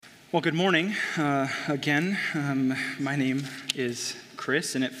Well, good morning again. My name is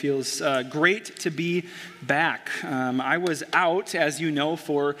Chris, and it feels great to be back. I was out, as you know,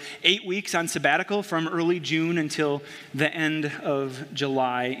 for 8 weeks on sabbatical from early June until the end of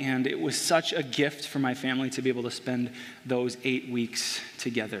July, and it was such a gift for my family to be able to spend those 8 weeks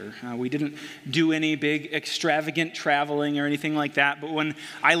together. We didn't do any big extravagant traveling or anything like that, but when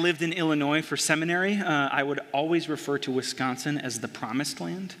I lived in Illinois for seminary, I would always refer to Wisconsin as the Promised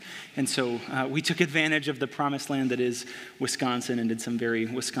Land. And so we took advantage of the promised land that is Wisconsin and did some very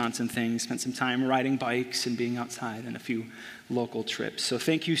Wisconsin things, spent some time riding bikes and being outside and a few local trips. So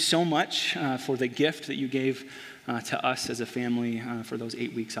thank you so much for the gift that you gave to us as a family for those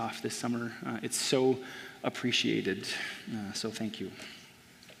 8 weeks off this summer. It's so appreciated. So thank you.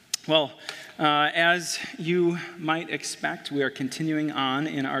 Well, as you might expect, we are continuing on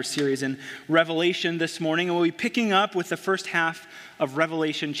in our series in Revelation this morning, and we'll be picking up with the first half of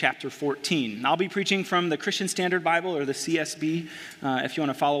Revelation chapter 14. I'll be preaching from the Christian Standard Bible or the CSB if you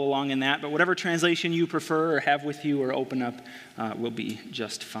want to follow along in that, but whatever translation you prefer or have with you or open up will be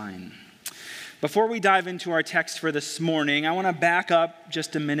just fine. Before we dive into our text for this morning, I want to back up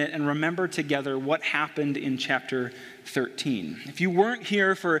just a minute and remember together what happened in chapter 13. If you weren't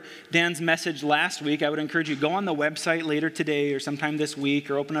here for Dan's message last week, I would encourage you to go on the website later today or sometime this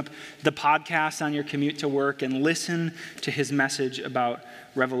week or open up the podcast on your commute to work and listen to his message about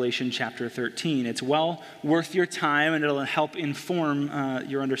Revelation chapter 13. It's well worth your time, and it'll help inform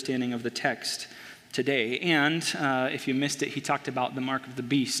your understanding of the text today. And if you missed it, he talked about the mark of the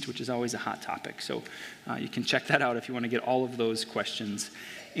beast, which is always a hot topic. So you can check that out if you want to get all of those questions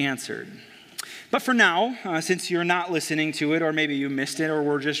answered. But for now, since you're not listening to it, or maybe you missed it, or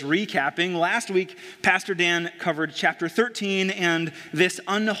we're just recapping, last week, Pastor Dan covered chapter 13 and this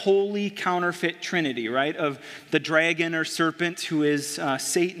unholy counterfeit trinity, right, of the dragon or serpent who is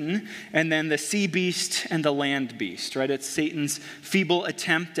Satan, and then the sea beast and the land beast, right? It's Satan's feeble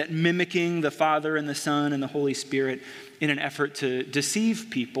attempt at mimicking the Father and the Son and the Holy Spirit in an effort to deceive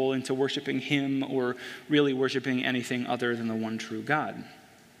people into worshiping him or really worshiping anything other than the one true God.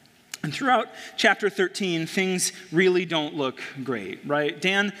 And throughout chapter 13, things really don't look great, right?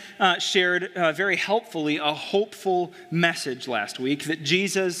 Dan shared very helpfully a hopeful message last week that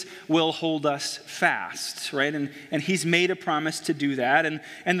Jesus will hold us fast, right? And he's made a promise to do that.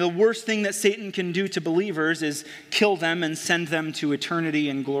 And the worst thing that Satan can do to believers is kill them and send them to eternity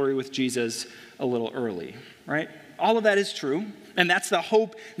and glory with Jesus a little early, right? All of that is true. And that's the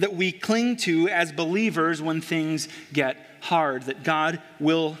hope that we cling to as believers when things get hard, that God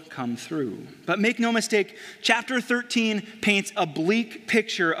will come through. But make no mistake, chapter 13 paints a bleak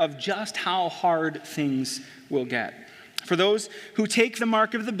picture of just how hard things will get. For those who take the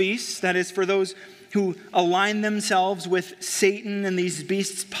mark of the beast, that is, for those who align themselves with Satan and these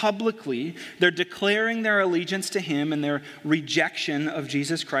beasts publicly, they're declaring their allegiance to him and their rejection of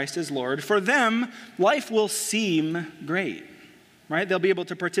Jesus Christ as Lord. For them, life will seem great. Right? They'll be able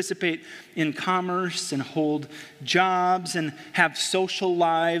to participate in commerce and hold jobs and have social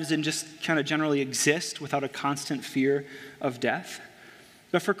lives and just kind of generally exist without a constant fear of death.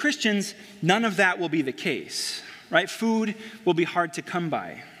 But for Christians, none of that will be the case, right? Food will be hard to come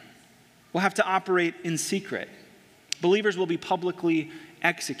by. We'll have to operate in secret. Believers will be publicly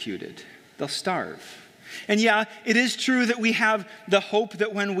executed. They'll starve. And yeah, it is true that we have the hope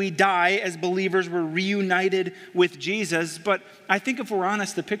that when we die as believers, we're reunited with Jesus. But I think if we're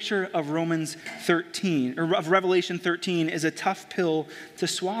honest, the picture of Romans 13, or of Revelation 13, is a tough pill to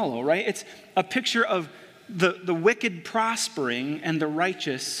swallow, right? It's a picture of the wicked prospering and the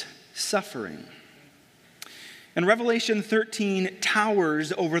righteous suffering. And Revelation 13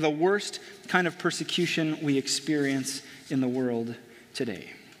 towers over the worst kind of persecution we experience in the world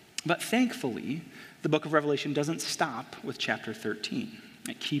today. But thankfully, the book of Revelation doesn't stop with chapter 13.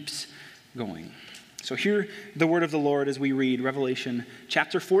 It keeps going. So hear the word of the Lord as we read Revelation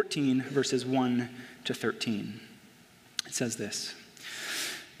chapter 14, verses 1 to 13. It says this: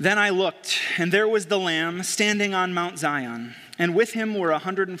 Then I looked, and there was the Lamb standing on Mount Zion, and with him were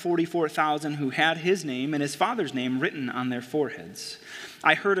 144,000 who had his name and his Father's name written on their foreheads.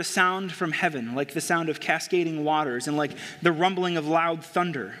 I heard a sound from heaven, like the sound of cascading waters, and like the rumbling of loud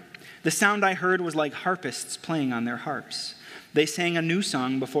thunder. The sound I heard was like harpists playing on their harps. They sang a new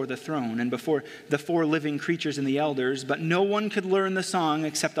song before the throne and before the four living creatures and the elders, but no one could learn the song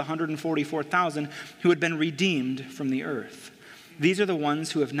except 144,000 who had been redeemed from the earth. These are the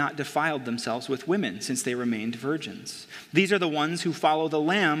ones who have not defiled themselves with women since they remained virgins. These are the ones who follow the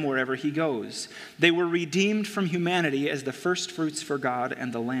Lamb wherever he goes. They were redeemed from humanity as the first fruits for God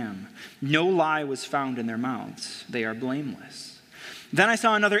and the Lamb. No lie was found in their mouths. They are blameless. Then I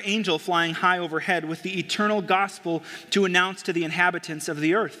saw another angel flying high overhead with the eternal gospel to announce to the inhabitants of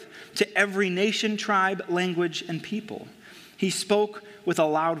the earth, to every nation, tribe, language, and people. He spoke with a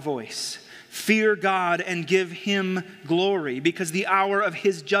loud voice, "Fear God and give him glory, because the hour of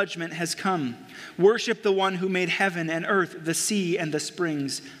his judgment has come. Worship the one who made heaven and earth, the sea, and the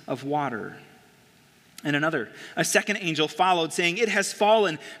springs of water." And a second angel followed, saying, "It has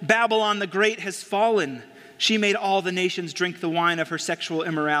fallen. Babylon the Great has fallen. She made all the nations drink the wine of her sexual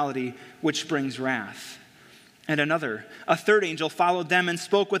immorality, which brings wrath." And a third angel followed them and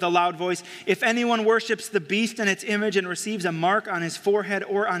spoke with a loud voice, "If anyone worships the beast and its image and receives a mark on his forehead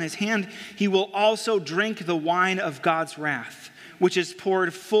or on his hand, he will also drink the wine of God's wrath, which is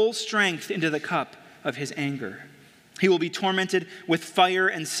poured full strength into the cup of his anger. He will be tormented with fire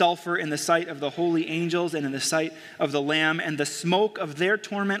and sulfur in the sight of the holy angels and in the sight of the Lamb, and the smoke of their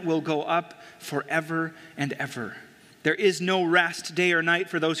torment will go up forever and ever. There is no rest day or night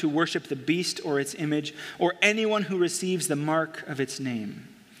for those who worship the beast or its image, or anyone who receives the mark of its name.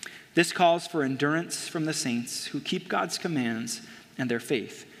 This calls for endurance from the saints who keep God's commands and their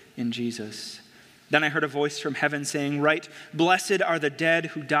faith in Jesus." Then I heard a voice from heaven saying, "Write, blessed are the dead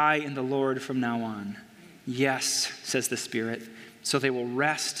who die in the Lord from now on." "Yes," says the Spirit, "so they will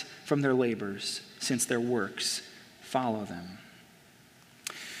rest from their labors, since their works follow them."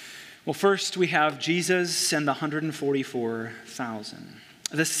 Well, first we have Jesus and the 144,000.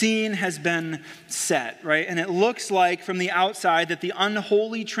 The scene has been set, right? And it looks like from the outside that the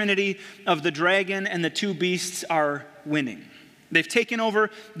unholy trinity of the dragon and the two beasts are winning. They've taken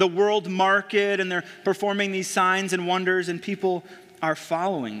over the world market and they're performing these signs and wonders, and people are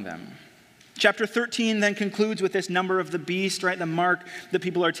following them. Chapter 13 then concludes with this number of the beast, right? The mark that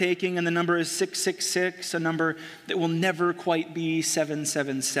people are taking, and the number is 666, a number that will never quite be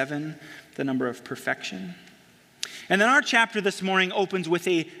 777, the number of perfection. And then our chapter this morning opens with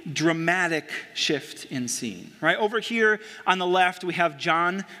a dramatic shift in scene, right? Over here on the left, we have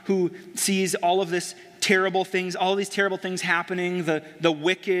John, who sees all of these terrible things happening. The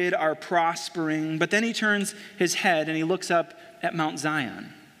wicked are prospering. But then he turns his head and he looks up at Mount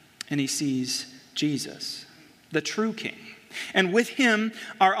Zion. And he sees Jesus, the true king. And with him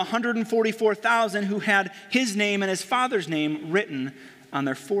are 144,000 who had his name and his father's name written on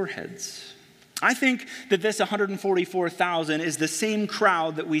their foreheads. I think that this 144,000 is the same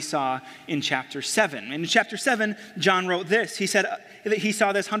crowd that we saw in chapter 7. In chapter 7, John wrote this. He said that he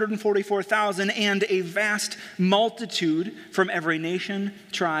saw this 144,000 and a vast multitude from every nation,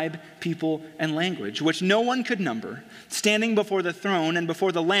 tribe, people, and language, which no one could number, standing before the throne and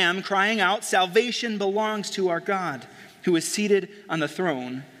before the Lamb, crying out, "Salvation belongs to our God, who is seated on the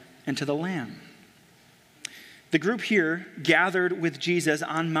throne, and to the Lamb." The group here gathered with Jesus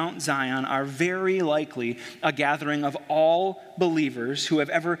on Mount Zion are very likely a gathering of all believers who have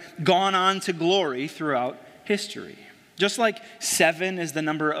ever gone on to glory throughout history. Just like 7 is the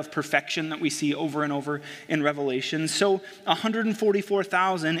number of perfection that we see over and over in Revelation, so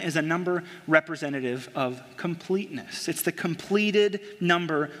 144,000 is a number representative of completeness. It's the completed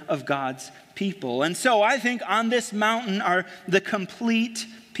number of God's people. And so I think on this mountain are the complete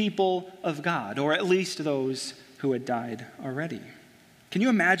people of God, or at least those who had died already. Can you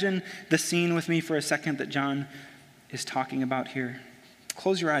imagine the scene with me for a second that John is talking about here?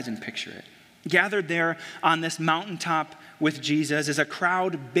 Close your eyes and picture it. Gathered there on this mountaintop with Jesus is a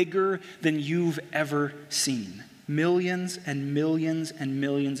crowd bigger than you've ever seen. Millions and millions and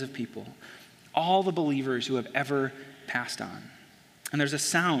millions of people. All the believers who have ever passed on. And there's a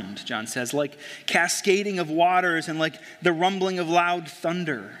sound, John says, like cascading of waters and like the rumbling of loud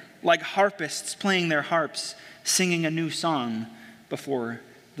thunder, like harpists playing their harps, singing a new song before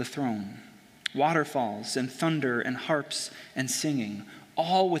the throne. Waterfalls and thunder and harps and singing,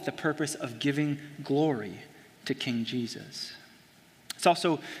 all with the purpose of giving glory to King Jesus. It's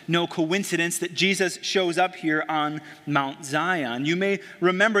also no coincidence that Jesus shows up here on Mount Zion. You may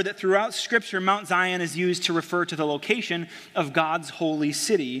remember that throughout Scripture, Mount Zion is used to refer to the location of God's holy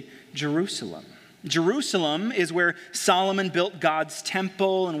city, Jerusalem. Jerusalem is where Solomon built God's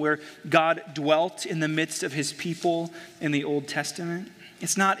temple and where God dwelt in the midst of his people in the Old Testament.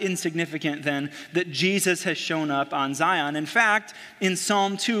 It's not insignificant then that Jesus has shown up on Zion. In fact, in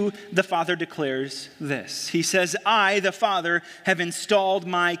Psalm 2, the Father declares this. He says, "I, the Father, have installed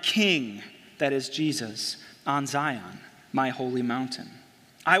my King," that is Jesus, "on Zion, my holy mountain.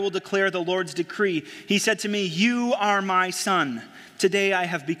 I will declare the Lord's decree. He said to me, 'You are my son. Today I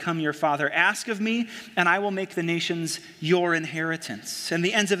have become your father. Ask of me, and I will make the nations your inheritance, and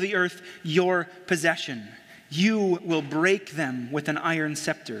the ends of the earth your possession. You will break them with an iron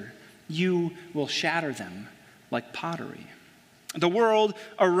scepter. You will shatter them like pottery.'" The world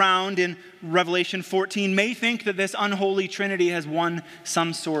around in Revelation 14 may think that this unholy Trinity has won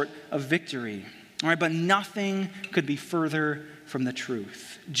some sort of victory. All right, but nothing could be further from the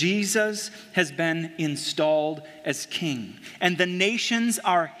truth. Jesus has been installed as king, and the nations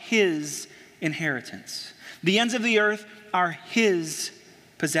are his inheritance. The ends of the earth are his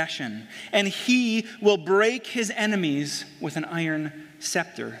possession, and he will break his enemies with an iron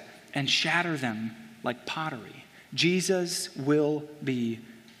scepter and shatter them like pottery. Jesus will be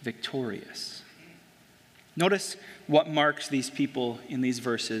victorious. Notice what marks these people in these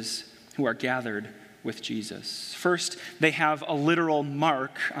verses who are gathered with Jesus. First, they have a literal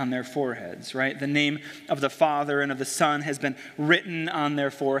mark on their foreheads, right? The name of the Father and of the Son has been written on their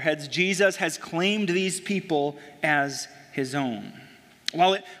foreheads. Jesus has claimed these people as his own.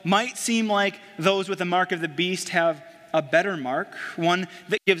 While it might seem like those with the mark of the beast have a better mark, one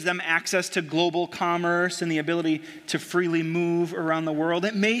that gives them access to global commerce and the ability to freely move around the world,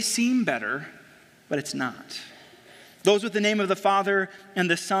 it may seem better, but it's not. Those with the name of the Father and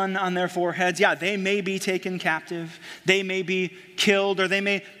the Son on their foreheads, yeah, they may be taken captive, they may be killed, or they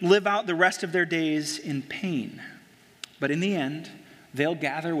may live out the rest of their days in pain. But in the end, they'll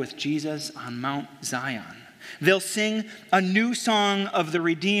gather with Jesus on Mount Zion. They'll sing a new song of the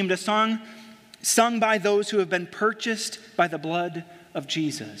redeemed, a song sung by those who have been purchased by the blood of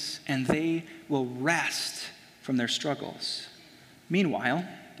Jesus, and they will rest from their struggles. Meanwhile,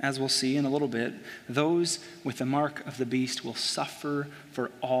 as we'll see in a little bit, those with the mark of the beast will suffer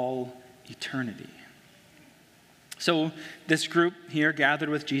for all eternity. So this group here gathered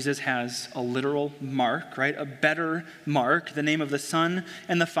with Jesus has a literal mark, right? A better mark, the name of the Son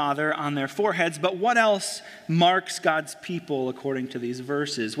and the Father on their foreheads. But what else marks God's people according to these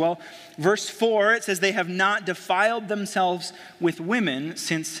verses? Well, verse 4, it says they have not defiled themselves with women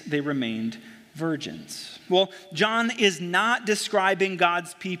since they remained virgins. Well, John is not describing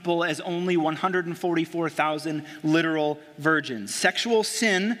God's people as only 144,000 literal virgins. Sexual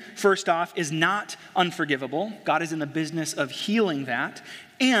sin, first off, is not unforgivable. God is in the business of healing that.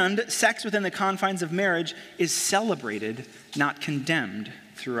 And sex within the confines of marriage is celebrated, not condemned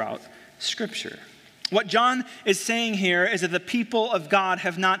throughout Scripture. What John is saying here is that the people of God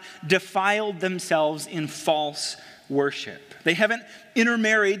have not defiled themselves in false worship. They haven't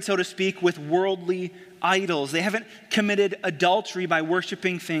intermarried, so to speak, with worldly idols. They haven't committed adultery by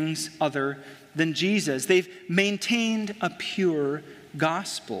worshiping things other than Jesus. They've maintained a pure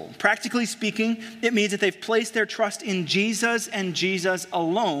gospel. Practically speaking, it means that they've placed their trust in Jesus and Jesus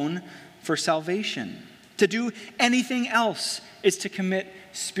alone for salvation. To do anything else is to commit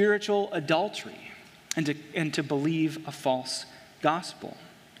spiritual adultery and to believe a false gospel.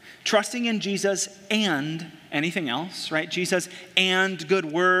 Trusting in Jesus and anything else, right? Jesus and good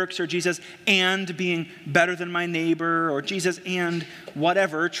works, or Jesus and being better than my neighbor, or Jesus and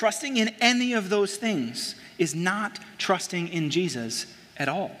whatever. Trusting in any of those things is not trusting in Jesus at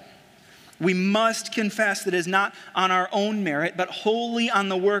all. We must confess that it is not on our own merit, but wholly on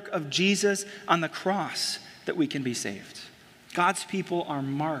the work of Jesus on the cross that we can be saved. God's people are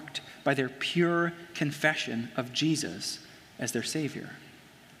marked by their pure confession of Jesus as their Savior.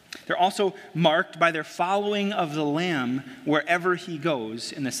 They're also marked by their following of the Lamb wherever he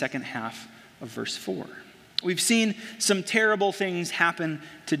goes in the second half of verse 4. We've seen some terrible things happen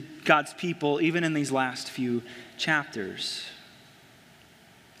to God's people even in these last few chapters.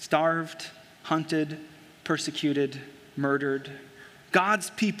 Starved, hunted, persecuted, murdered. God's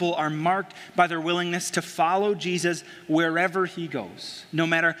people are marked by their willingness to follow Jesus wherever he goes, no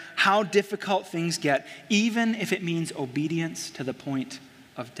matter how difficult things get, even if it means obedience to the point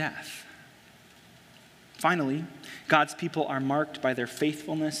of death. Finally, God's people are marked by their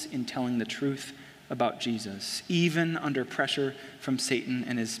faithfulness in telling the truth about Jesus, even under pressure from Satan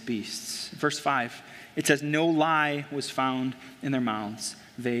and his beasts. Verse 5, it says, "No lie was found in their mouths.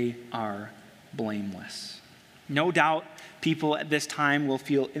 They are blameless." No doubt people at this time will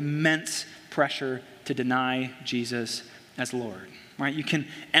feel immense pressure to deny Jesus as Lord. Right? You can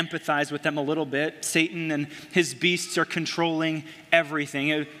empathize with them a little bit. Satan and his beasts are controlling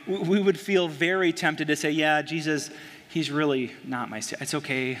everything. We would feel very tempted to say, yeah, Jesus, he's really not my Savior. It's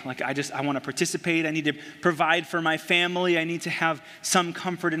okay. Like, I want to participate. I need to provide for my family. I need to have some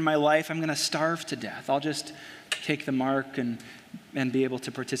comfort in my life. I'm going to starve to death. I'll just take the mark and be able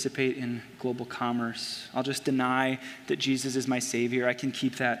to participate in global commerce. I'll just deny that Jesus is my Savior. I can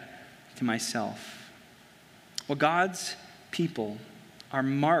keep that to myself. Well, God's people are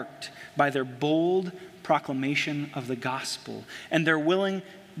marked by their bold proclamation of the gospel and their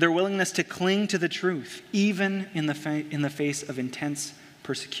willingness to cling to the truth, even in the face of intense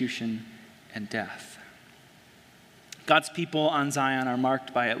persecution and death. God's people on Zion are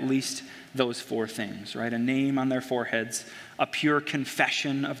marked by at least those four things, right? A name on their foreheads, a pure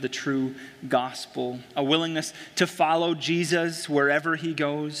confession of the true gospel, a willingness to follow Jesus wherever he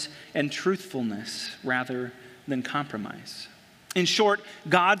goes, and truthfulness rather than compromise. In short,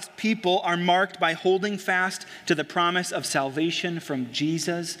 God's people are marked by holding fast to the promise of salvation from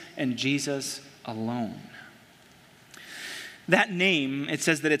Jesus and Jesus alone. That name, it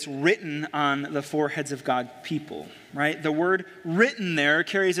says that it's written on the foreheads of God's people, right? The word written there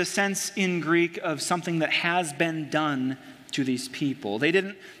carries a sense in Greek of something that has been done to these people. They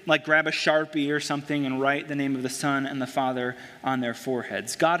didn't like grab a Sharpie or something and write the name of the Son and the Father on their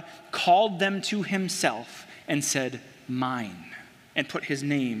foreheads. God called them to himself and said, mine, and put his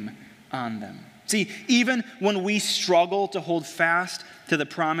name on them. See, even when we struggle to hold fast to the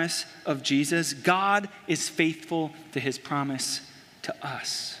promise of Jesus, God is faithful to his promise to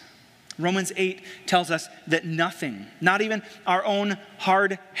us. Romans 8 tells us that nothing, not even our own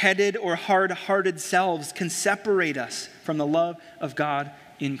hard-headed or hard-hearted selves, can separate us from the love of God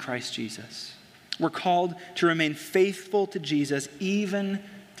in Christ Jesus. We're called to remain faithful to Jesus even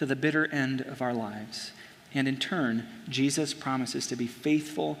to the bitter end of our lives. And in turn, Jesus promises to be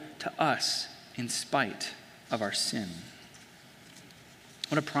faithful to us in spite of our sin.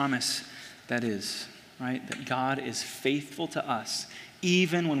 What a promise that is, right? That God is faithful to us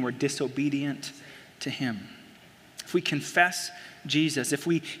even when we're disobedient to him. If we confess Jesus, if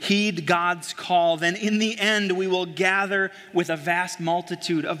we heed God's call, then in the end we will gather with a vast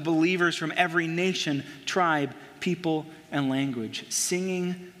multitude of believers from every nation, tribe, people, and language,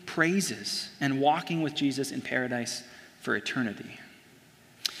 singing praises and walking with Jesus in paradise for eternity.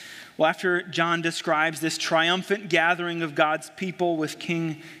 Well, after John describes this triumphant gathering of God's people with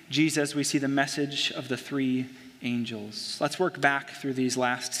King Jesus, we see the message of the three angels. Let's work back through these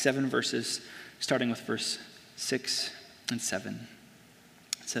last 7 verses, starting with verse 6 and 7.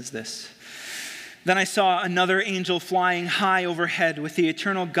 It says this: Then I saw another angel flying high overhead with the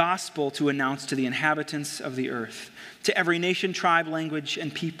eternal gospel to announce to the inhabitants of the earth, to every nation, tribe, language,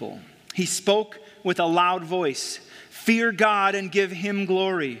 and people. He spoke with a loud voice, "Fear God and give him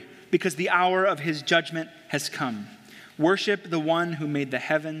glory, because the hour of his judgment has come. Worship the one who made the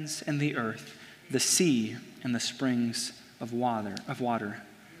heavens and the earth, the sea and the springs of water."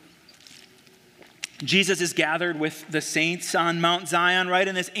 Jesus is gathered with the saints on Mount Zion, right?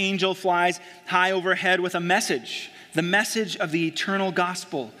 And this angel flies high overhead with a message, the message of the eternal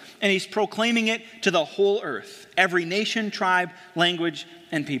gospel. And he's proclaiming it to the whole earth, every nation, tribe, language,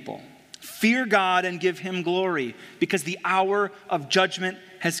 and people. Fear God and give him glory, because the hour of judgment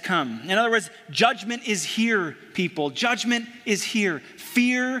has come. In other words, judgment is here, people. Judgment is here.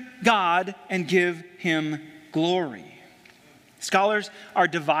 Fear God and give him glory. Scholars are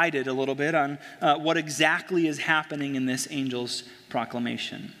divided a little bit on what exactly is happening in this angel's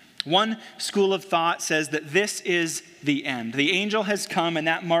proclamation. One school of thought says that this is the end. The angel has come, and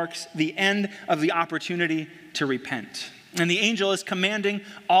that marks the end of the opportunity to repent. And the angel is commanding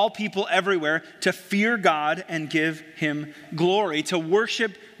all people everywhere to fear God and give him glory, to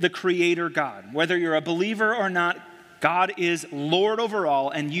worship the Creator God. Whether you're a believer or not, God is Lord over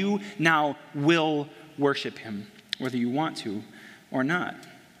all, and you now will worship him, whether you want to or not.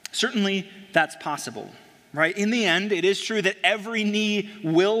 Certainly, that's possible, right? In the end, it is true that every knee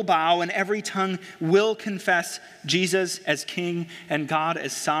will bow and every tongue will confess Jesus as King and God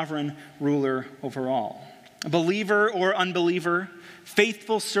as sovereign ruler over all. Believer or unbeliever,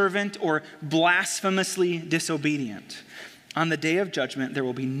 faithful servant or blasphemously disobedient. On the day of judgment, there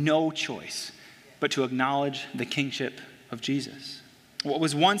will be no choice but to acknowledge the kingship of Jesus. What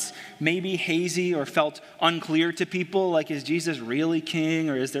was once maybe hazy or felt unclear to people, like is Jesus really king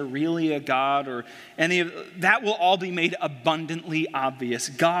or is there really a God, or any of that, will all be made abundantly obvious.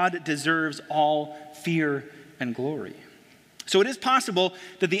 God deserves all fear and glory. So it is possible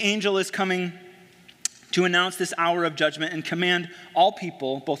that the angel is coming to announce this hour of judgment and command all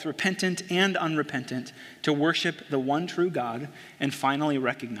people, both repentant and unrepentant, to worship the one true God and finally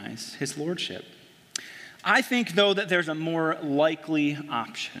recognize his lordship. I think, though, that there's a more likely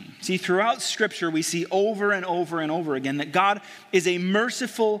option. See, throughout Scripture, we see over and over and over again that God is a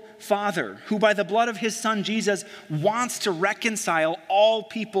merciful Father who, by the blood of his Son, Jesus, wants to reconcile all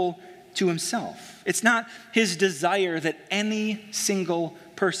people to himself. It's not his desire that any single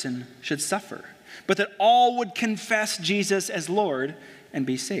person should suffer, but that all would confess Jesus as Lord and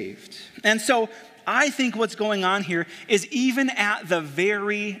be saved. And so I think what's going on here is, even at the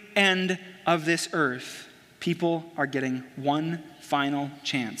very end of this earth, people are getting one final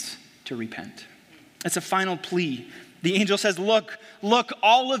chance to repent. It's a final plea The angel says, look,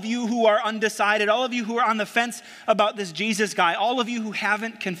 all of you who are undecided, all of you who are on the fence about this Jesus guy, all of you who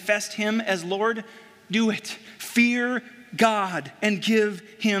haven't confessed him as Lord, do it. Fear God and give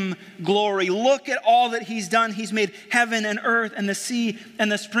him glory. Look at all that he's done. He's made heaven and earth and the sea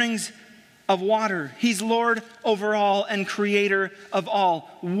and the springs of water. He's Lord over all and creator of all.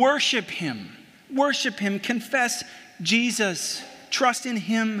 Worship him. Worship him. Confess Jesus. Trust in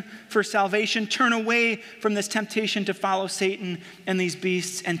him for salvation. Turn away from this temptation to follow Satan and these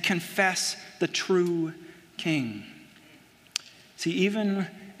beasts and confess the true King. See, even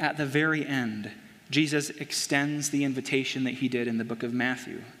at the very end, Jesus extends the invitation that he did in the book of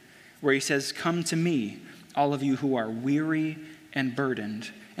Matthew, where he says, come to me, all of you who are weary and burdened,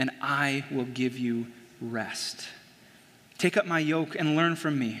 and I will give you rest. Take up my yoke and learn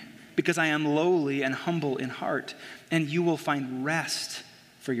from me, because I am lowly and humble in heart, and you will find rest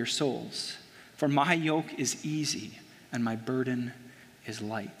for your souls. For my yoke is easy and my burden is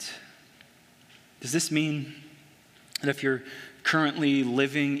light. Does this mean that if you're currently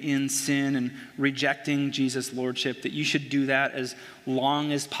living in sin and rejecting Jesus' lordship, that you should do that as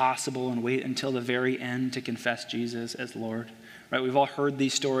long as possible and wait until the very end to confess Jesus as Lord? Right? We've all heard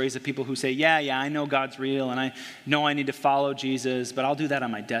these stories of people who say, yeah, I know God's real and I know I need to follow Jesus, but I'll do that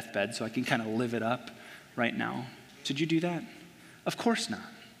on my deathbed so I can kind of live it up right now. Should you do that? Of course not.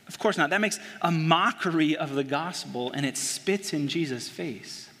 Of course not. That makes a mockery of the gospel and it spits in Jesus'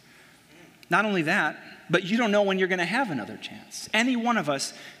 face. Not only that, but you don't know when you're going to have another chance. Any one of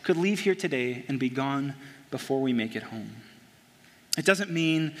us could leave here today and be gone before we make it home. It doesn't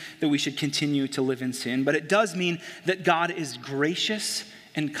mean that we should continue to live in sin, but it does mean that God is gracious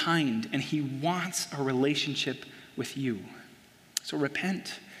and kind, and he wants a relationship with you. So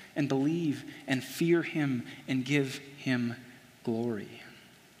repent and believe and fear him and give him glory.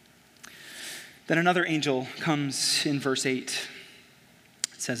 Then another angel comes in verse 8.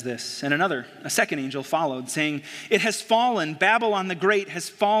 It says this, and a second angel followed, saying, it has fallen, Babylon the Great has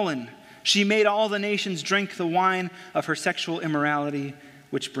fallen. She made all the nations drink the wine of her sexual immorality,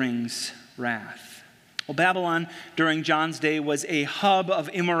 which brings wrath. Well, Babylon during John's day was a hub of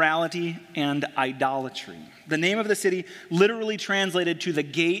immorality and idolatry. The name of the city literally translated to the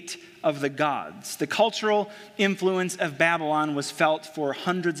gate of the gods. The cultural influence of Babylon was felt for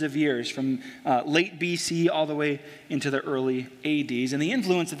hundreds of years, from late BC all the way into the early ADs. And the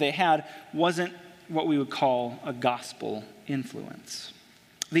influence that they had wasn't what we would call a gospel influence.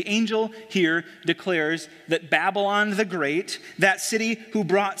 The angel here declares that Babylon the Great, that city who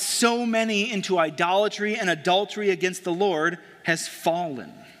brought so many into idolatry and adultery against the Lord, has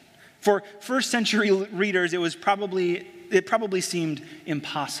fallen. For first century readers, it probably seemed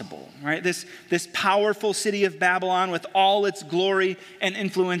impossible, right? This powerful city of Babylon with all its glory and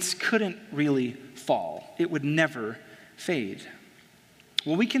influence couldn't really fall. It would never fade.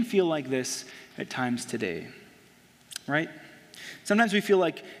 Well, we can feel like this at times today, right? Sometimes we feel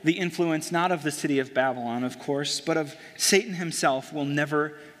like the influence, not of the city of Babylon, of course, but of Satan himself will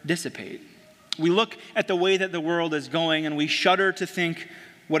never dissipate. We look at the way that the world is going and we shudder to think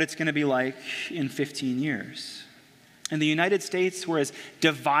what it's going to be like in 15 years. In the United States, we're as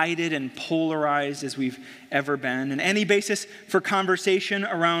divided and polarized as we've ever been. And any basis for conversation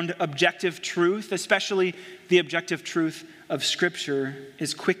around objective truth, especially the objective truth of Scripture,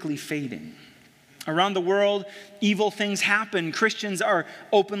 is quickly fading. Around the world, evil things happen. Christians are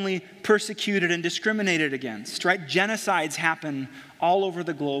openly persecuted and discriminated against, right? Genocides happen all over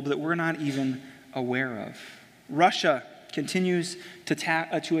the globe that we're not even aware of. Russia continues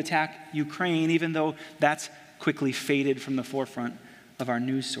to attack Ukraine, even though that's quickly faded from the forefront of our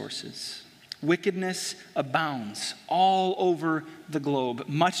news sources. Wickedness abounds all over the globe,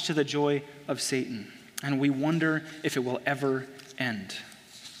 much to the joy of Satan. And we wonder if it will ever end.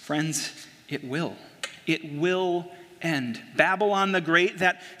 Friends, it will. It will end. Babylon the Great,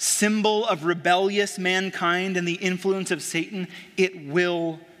 that symbol of rebellious mankind and the influence of Satan, it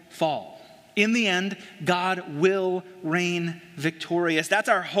will fall. In the end, God will reign victorious. That's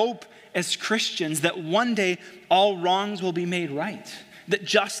our hope as Christians, that one day all wrongs will be made right, that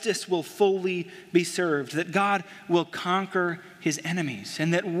justice will fully be served, that God will conquer his enemies,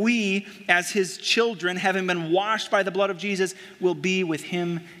 and that we, as his children, having been washed by the blood of Jesus, will be with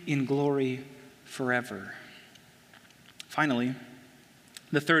him in glory forever. Finally,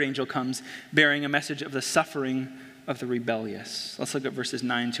 the third angel comes bearing a message of the suffering of the rebellious. Let's look at verses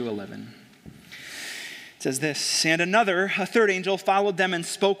 9 to 11. It says this, and a third angel followed them and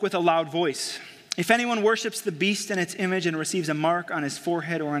spoke with a loud voice. If anyone worships the beast and its image and receives a mark on his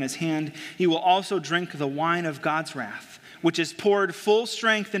forehead or on his hand, he will also drink the wine of God's wrath, which is poured full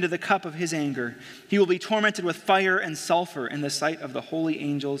strength into the cup of his anger. He will be tormented with fire and sulfur in the sight of the holy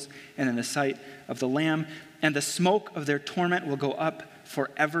angels and in the sight of the Lamb, and the smoke of their torment will go up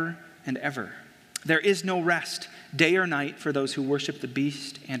forever and ever. There is no rest, day or night, for those who worship the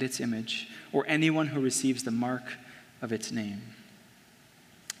beast and its image, or anyone who receives the mark of its name.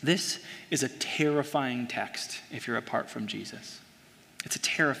 This is a terrifying text if you're apart from Jesus. It's a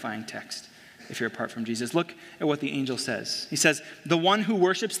terrifying text if you're apart from Jesus. Look at what the angel says. He says, the one who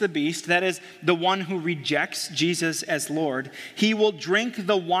worships the beast, that is, the one who rejects Jesus as Lord, he will drink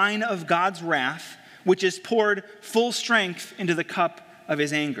the wine of God's wrath, which is poured full strength into the cup of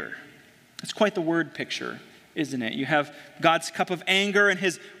his anger. It's quite the word picture, isn't it? You have God's cup of anger, and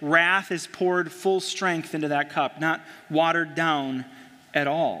his wrath is poured full strength into that cup, not watered down at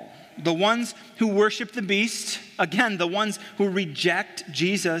all. The ones who worship the beast, again, the ones who reject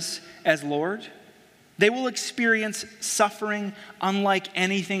Jesus as Lord, they will experience suffering unlike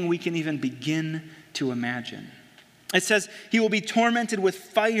anything we can even begin to imagine. It says he will be tormented with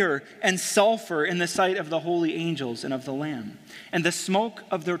fire and sulfur in the sight of the holy angels and of the Lamb. And the smoke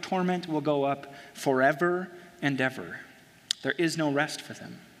of their torment will go up forever and ever. There is no rest for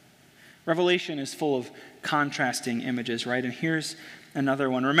them. Revelation is full of contrasting images, right? And here's another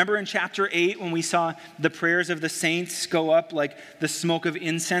one. Remember in chapter 8 when we saw the prayers of the saints go up like the smoke of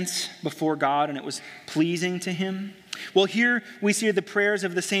incense before God, and it was pleasing to him? Well, here we see the prayers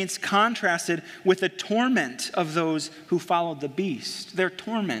of the saints contrasted with the torment of those who followed the beast. Their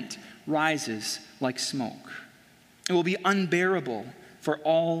torment rises like smoke. It will be unbearable for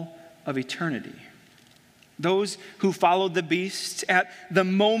all of eternity. Those who followed the beast at the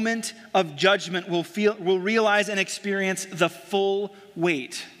moment of judgment will realize and experience the full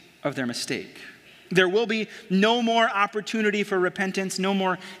weight of their mistake. There will be no more opportunity for repentance, no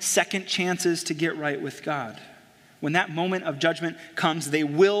more second chances to get right with God. When that moment of judgment comes, they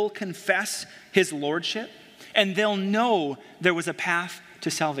will confess his lordship, and they'll know there was a path to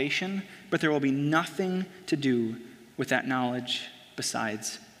salvation, but there will be nothing to do with that knowledge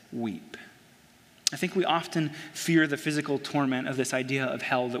besides weep. I think we often fear the physical torment of this idea of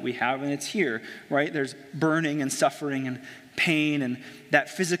hell that we have, and it's here, right? There's burning and suffering and pain, and that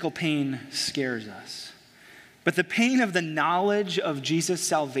physical pain scares us. But the pain of the knowledge of Jesus'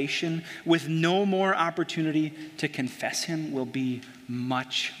 salvation with no more opportunity to confess him will be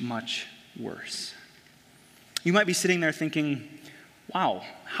much, much worse. You might be sitting there thinking, wow,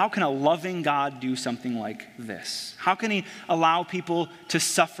 how can a loving God do something like this? How can he allow people to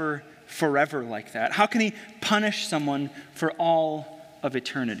suffer forever like that? How can he punish someone for all of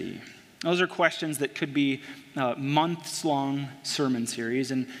eternity? Those are questions that could be months-long sermon series,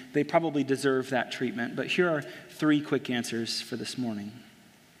 and they probably deserve that treatment. But here are 3 quick answers for this morning.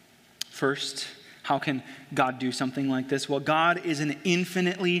 First, how can God do something like this? Well, God is an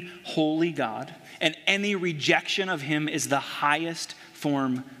infinitely holy God, and any rejection of him is the highest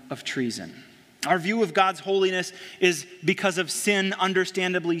form of treason. Our view of God's holiness is, because of sin,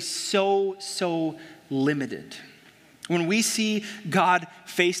 understandably so limited. When we see God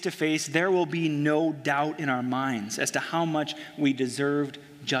face to face, there will be no doubt in our minds as to how much we deserved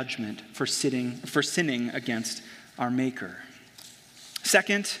judgment for sinning against our Maker.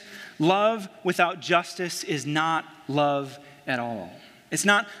 Second, love without justice is not love at all. It's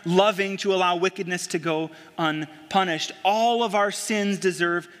not loving to allow wickedness to go unpunished. All of our sins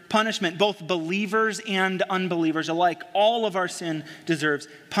deserve punishment, both believers and unbelievers alike. All of our sin deserves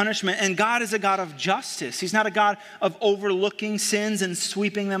punishment. And God is a God of justice. He's not a God of overlooking sins and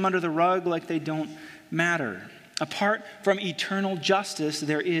sweeping them under the rug like they don't matter. Apart from eternal justice,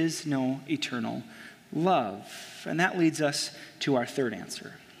 there is no eternal love. And that leads us to our third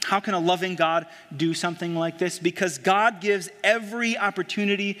answer. How can a loving God do something like this? Because God gives every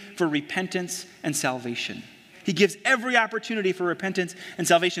opportunity for repentance and salvation. He gives every opportunity for repentance and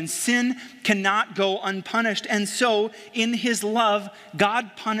salvation. Sin cannot go unpunished. And so, in his love,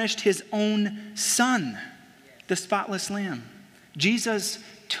 God punished his own Son, the spotless Lamb. Jesus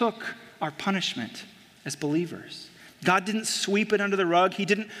took our punishment as believers. God didn't sweep it under the rug. He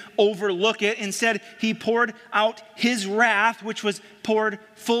didn't overlook it. Instead, he poured out his wrath, which was poured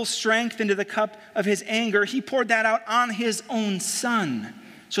full strength into the cup of his anger. He poured that out on his own Son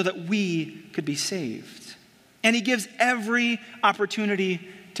so that we could be saved. And he gives every opportunity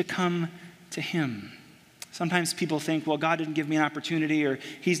to come to him. Sometimes people think, well, God didn't give me an opportunity, or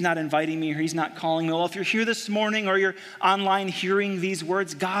he's not inviting me, or he's not calling me. Well, if you're here this morning or you're online hearing these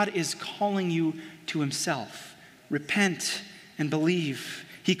words, God is calling you to himself. Repent and believe.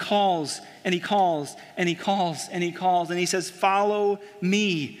 He calls and he calls and he calls and he calls, and he says, follow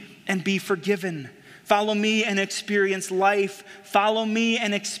me and be forgiven. Follow me and experience life. Follow me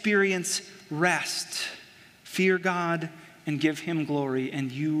and experience rest. Fear God and give him glory,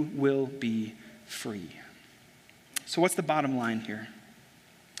 and you will be free. So what's the bottom line here?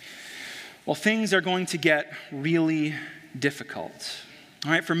 Well, things are going to get really difficult.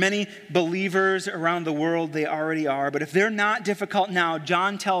 All right, for many believers around the world, they already are. But if they're not difficult now,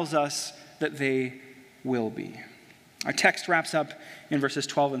 John tells us that they will be. Our text wraps up in verses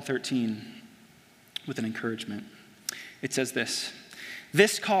 12 and 13 with an encouragement. It says this: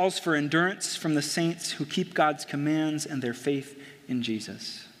 "This calls for endurance from the saints who keep God's commands and their faith in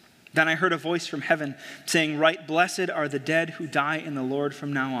Jesus. Then I heard a voice from heaven saying, 'Write, blessed are the dead who die in the Lord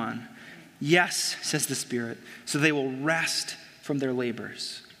from now on. Yes,' says the Spirit, 'so they will rest from their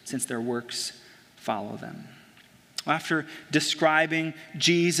labors, since their works follow them.'" After describing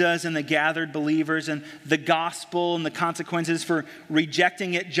Jesus and the gathered believers and the gospel and the consequences for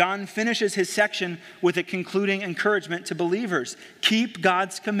rejecting it, John finishes his section with a concluding encouragement to believers. Keep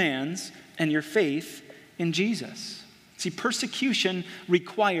God's commands and your faith in Jesus. See, persecution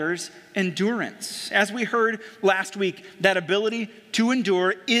requires endurance. As we heard last week, that ability to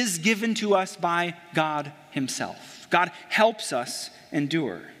endure is given to us by God himself. God helps us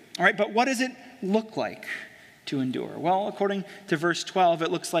endure. All right, but what does it look like to endure? Well, according to verse 12,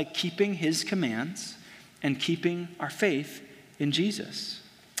 it looks like keeping his commands and keeping our faith in Jesus.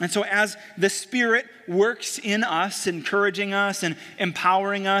 And so as the Spirit works in us, encouraging us and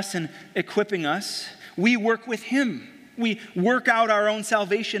empowering us and equipping us, we work with him. We work out our own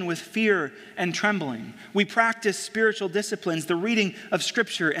salvation with fear and trembling. We practice spiritual disciplines, the reading of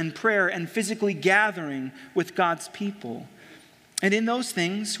Scripture and prayer and physically gathering with God's people. And in those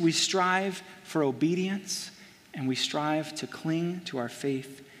things, we strive for obedience and we strive to cling to our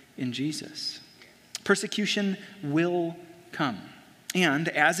faith in Jesus. Persecution will come. And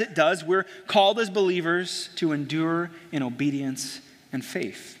as it does, we're called as believers to endure in obedience and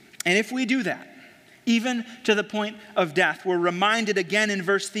faith. And if we do that, even to the point of death, we're reminded again in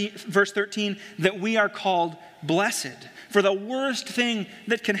verse 13 that we are called blessed. For the worst thing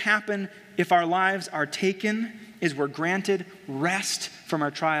that can happen if our lives are taken is we're granted rest from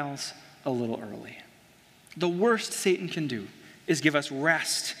our trials a little early. The worst Satan can do is give us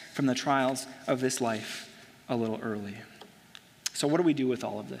rest from the trials of this life a little early. So what do we do with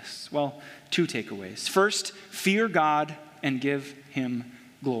all of this? Well, two takeaways. First, fear God and give him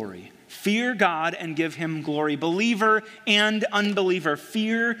glory. Fear God and give him glory. Believer and unbeliever,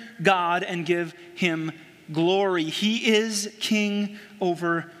 fear God and give him glory. He is king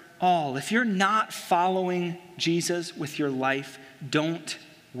over all. If you're not following Jesus with your life, don't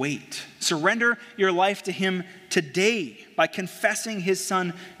wait. Surrender your life to him today by confessing his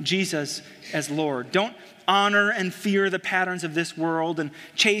son Jesus as Lord. Don't honor and fear the patterns of this world and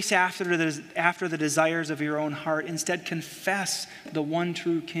chase after the desires of your own heart. Instead, confess the one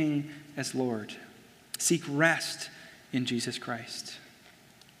true King as Lord. Seek rest in Jesus Christ.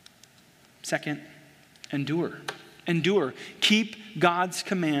 Second, endure. Endure. Keep God's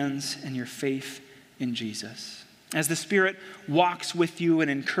commands and your faith in Jesus. As the Spirit walks with you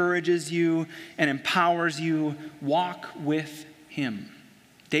and encourages you and empowers you, walk with him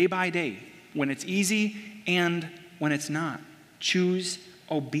day by day, when it's easy and when it's not. Choose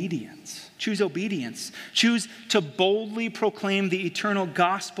obedience. Choose obedience. Choose to boldly proclaim the eternal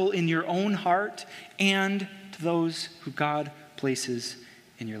gospel in your own heart and to those who God places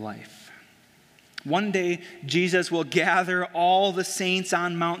in your life. One day, Jesus will gather all the saints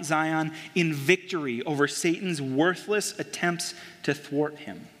on Mount Zion in victory over Satan's worthless attempts to thwart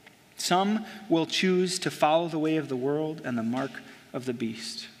him. Some will choose to follow the way of the world and the mark of the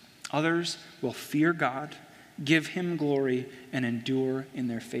beast. Others will fear God, give him glory, and endure in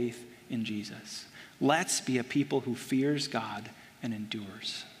their faith in Jesus. Let's be a people who fears God and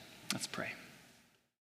endures. Let's pray.